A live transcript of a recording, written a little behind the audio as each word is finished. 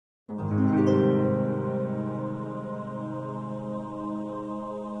Hey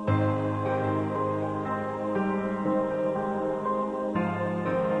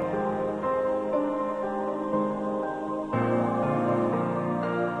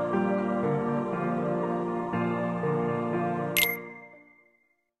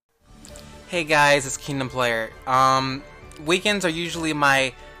guys, it's Kingdom Player. Weekends are usually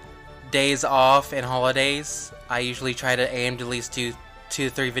my days off and holidays. I usually try to aim to at least do 2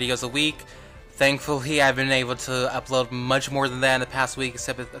 to 3 videos a week. Thankfully, I've been able to upload much more than that in the past week,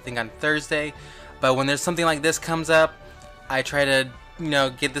 except I think on Thursday. But when there's something like this comes up, I try to,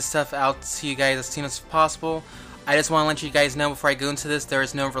 get this stuff out to you guys as soon as possible. I just want to let you guys know before I go into this, there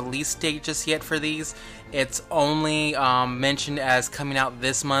is no release date just yet for these. It's only mentioned as coming out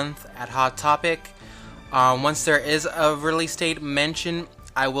this month at Hot Topic. Once there is a release date mentioned,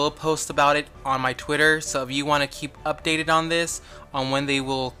 I will post about it on my Twitter. So if you want to keep updated on this, on when they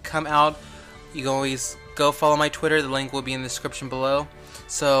will come out, you can always go follow my Twitter. The link will be in the description below.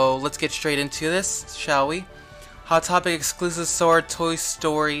 So let's get straight into this, shall we? Hot Topic exclusive Sora Toy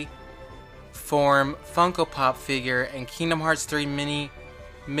Story form Funko Pop figure and Kingdom Hearts 3 mini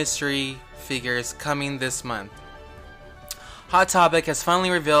mystery figures coming this month. Hot Topic has finally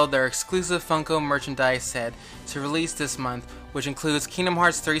revealed their exclusive Funko merchandise set to release this month, which includes Kingdom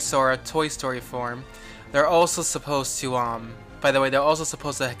Hearts 3 Sora Toy Story form. They're also supposed to by the way, they're also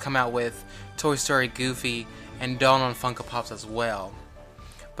supposed to come out with Toy Story Goofy and Donald Funko Pops as well.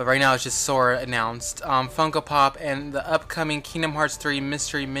 But right now it's just Sora announced, Funko Pop, and the upcoming Kingdom Hearts 3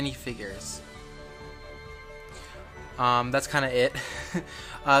 mystery minifigures. That's kind of it.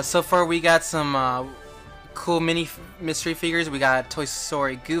 So far we got some cool mini mystery figures. We got Toy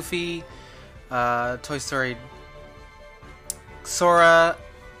Story Goofy, Toy Story Sora,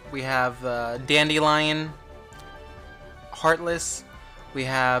 we have Dandelion Heartless, we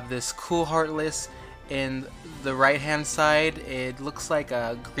have this cool Heartless. In the right hand side, it looks like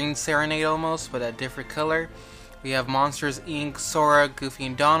a green Serenade almost, but a different color. We have Monsters Inc., Sora, Goofy,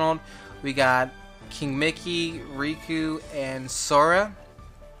 and Donald. We got King Mickey, Riku, and Sora.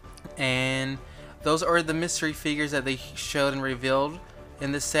 And those are the mystery figures that they showed and revealed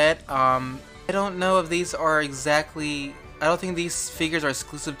in the set. I don't know if these are exactly... I don't think these figures are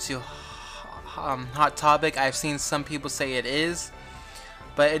exclusive to Hot Topic. I've seen some people say it is,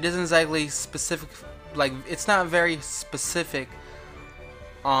 but it isn't exactly specific. Like, it's not very specific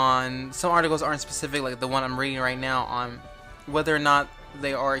on... Some articles aren't specific, like the one I'm reading right now, on whether or not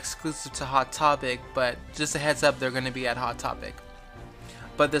they are exclusive to Hot Topic, but just a heads up, they're going to be at Hot Topic.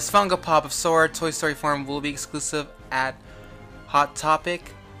 But this Funko Pop of Sora Toy Story form will be exclusive at Hot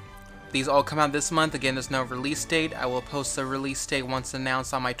Topic. These all come out this month. Again, there's no release date. I will post the release date once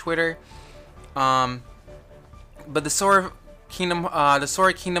announced on my Twitter. But the Sora Kingdom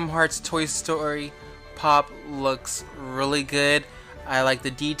Hearts Toy Story Pop looks really good. I like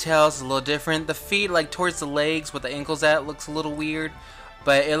the details, a little different. The feet, like towards the legs, with the ankles at, looks a little weird,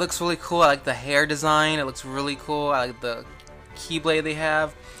 but it looks really cool. I like the hair design. It looks really cool. I like the keyblade they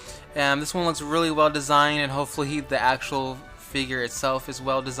have. This one looks really well designed, and hopefully the actual figure itself is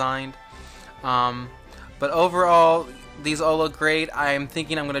well designed. But overall, these all look great. I'm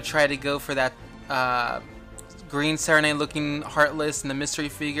thinking I'm going to try to go for that green Serenade looking Heartless and the mystery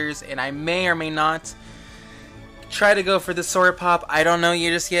figures, and I may or may not try to go for the Sora Pop. I don't know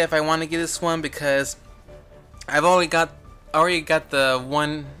just yet if I want to get this one, because I've already got the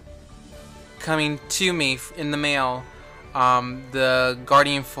one coming to me in the mail, the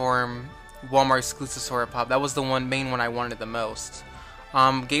Guardian form Walmart exclusive Sora Pop. That was the main one I wanted the most.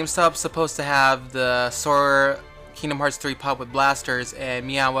 GameStop's supposed to have the Sora Kingdom Hearts 3 Pop with blasters and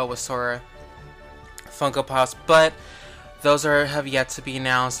Meow with Sora Funko Pops, but those have yet to be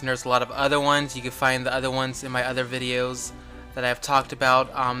announced, and there's a lot of other ones. You can find the other ones in my other videos that I've talked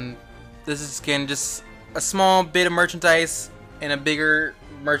about. This is again just a small bit of merchandise and a bigger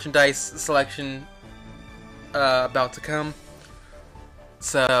merchandise selection about to come.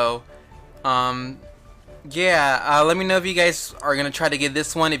 So yeah, let me know if you guys are gonna try to get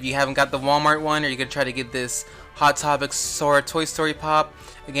this one if you haven't got the Walmart one, or you're gonna try to get this Hot Topic Sora Toy Story Pop.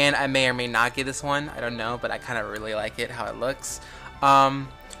 Again, I may or may not get this one, I don't know, but I kind of really like it, how it looks.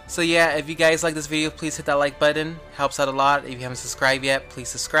 So yeah, if you guys like this video, please hit that like button, helps out a lot. If you haven't subscribed yet, please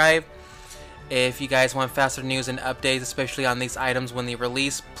subscribe. If you guys want faster news and updates, especially on these items when they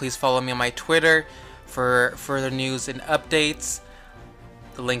release, please follow me on my Twitter for further news and updates.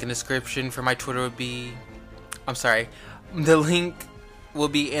 The link in the description for my Twitter would be... the link will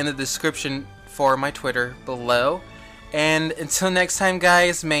be in the description for my Twitter below. And until next time,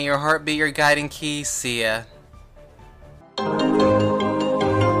 guys, may your heart be your guiding key. See ya.